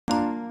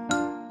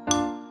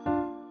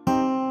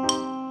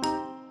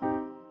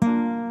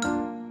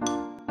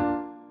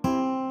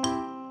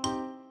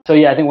So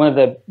yeah, I think one of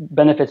the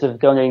benefits of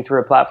donating through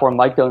a platform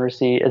like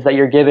DonorSee is that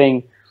you're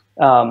giving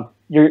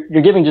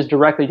you're giving just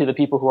directly to the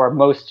people who are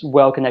most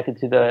well connected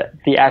to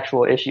the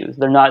actual issues.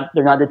 They're not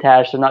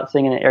detached. They're not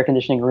sitting in an air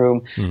conditioning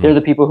room. They're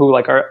the people who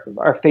like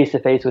are face to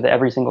face with it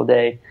every single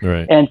day.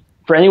 Right. And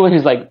for anyone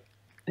who's like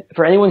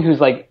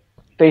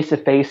face to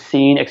face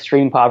seeing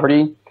extreme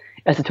poverty,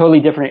 it's a totally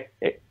different.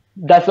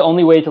 That's the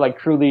only way to like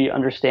truly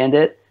understand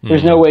it.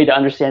 There's no way to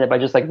understand it by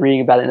just like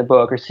reading about it in a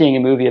book or seeing a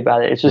movie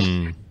about it. It's just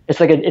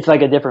it's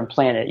like a different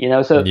planet, you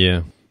know. So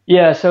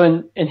yeah.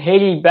 So in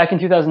Haiti back in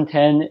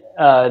 2010,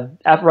 right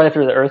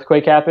after the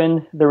earthquake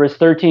happened, there was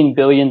 $13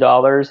 billion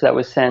that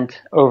was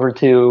sent over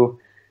to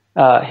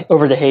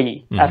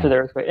Haiti after the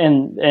earthquake,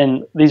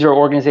 and these are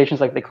organizations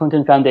like the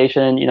Clinton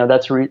Foundation. You know,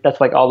 that's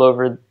like all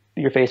over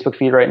your Facebook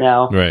feed right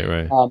now.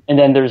 Right. And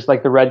then there's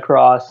like the Red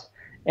Cross,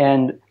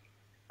 and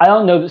I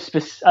don't know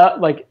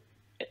like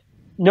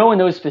no one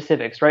knows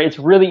specifics, right? It's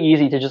really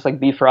easy to just like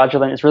be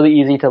fraudulent. It's really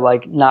easy to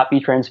like not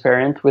be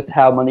transparent with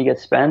how money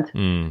gets spent.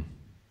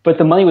 But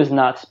the money was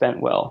not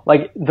spent well.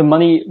 Like the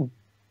money,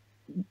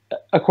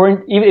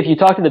 even if you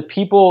talk to the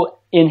people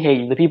in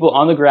Haiti, the people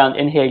on the ground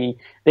in Haiti,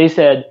 they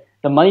said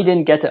the money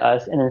didn't get to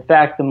us, and in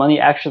fact, the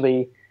money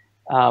actually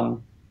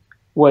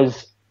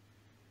was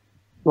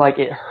like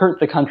it hurt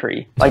the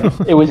country. Like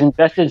it was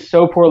invested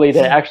so poorly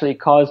that it actually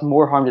caused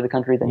more harm to the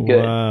country than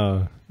good.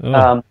 Wow.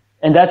 Oh.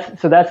 And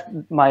that's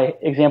my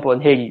example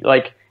in Haiti.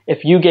 Like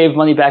if you gave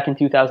money back in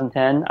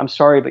 2010, I'm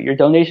sorry, but your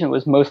donation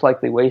was most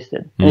likely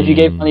wasted. And if you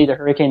gave money to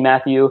Hurricane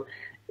Matthew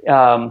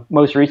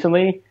most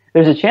recently,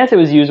 there's a chance it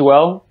was used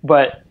well,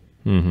 but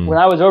when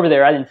I was over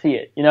there, I didn't see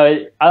it. You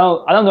know, I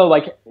don't know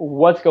like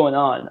what's going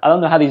on. I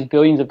don't know how these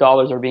billions of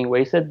dollars are being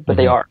wasted, but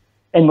they are.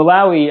 In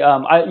Malawi,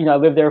 I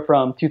lived there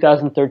from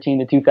 2013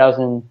 to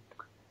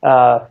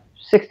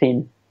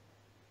 2016,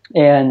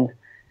 and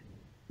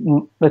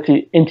let's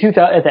see,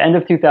 at the end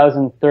of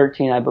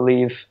 2013, I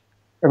believe,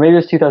 or maybe it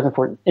was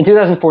 2014. In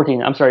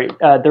 2014, I'm sorry,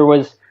 there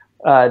was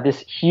this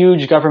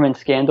huge government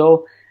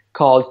scandal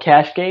called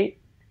Cashgate,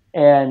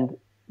 and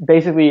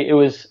basically it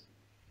was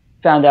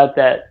found out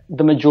that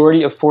the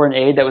majority of foreign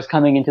aid that was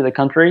coming into the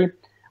country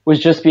was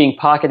just being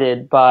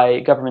pocketed by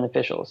government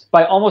officials,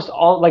 by almost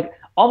all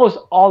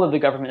of the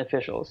government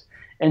officials.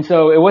 And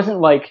so it wasn't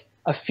like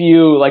a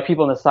few like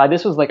people on the side.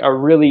 This was like a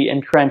really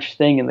entrenched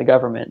thing in the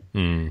government.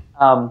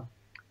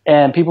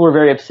 And people were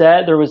very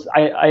upset. There was,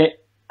 I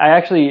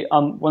actually,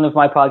 on one of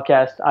my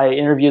podcasts, I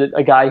interviewed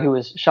a guy who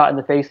was shot in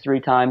the face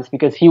 3 times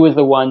because he was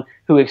the one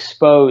who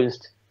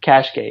exposed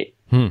Cashgate.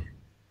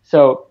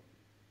 So,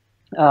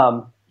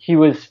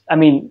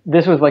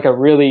 this was like a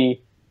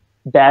really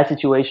bad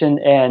situation.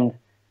 And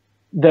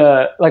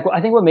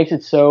I think what makes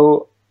it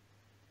so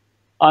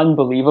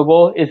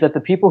unbelievable is that the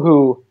people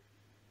who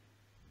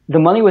the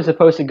money was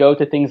supposed to go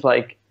to things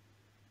like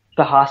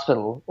the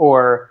hospital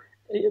or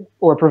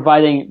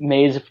providing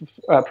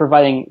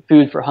providing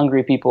food for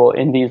hungry people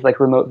in these like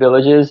remote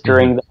villages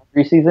during the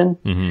hungry season.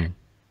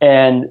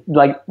 And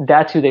like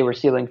that's who they were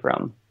stealing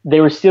from.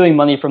 They were stealing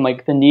money from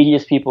like the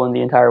neediest people in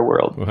the entire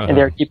world, and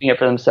they were keeping it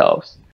for themselves.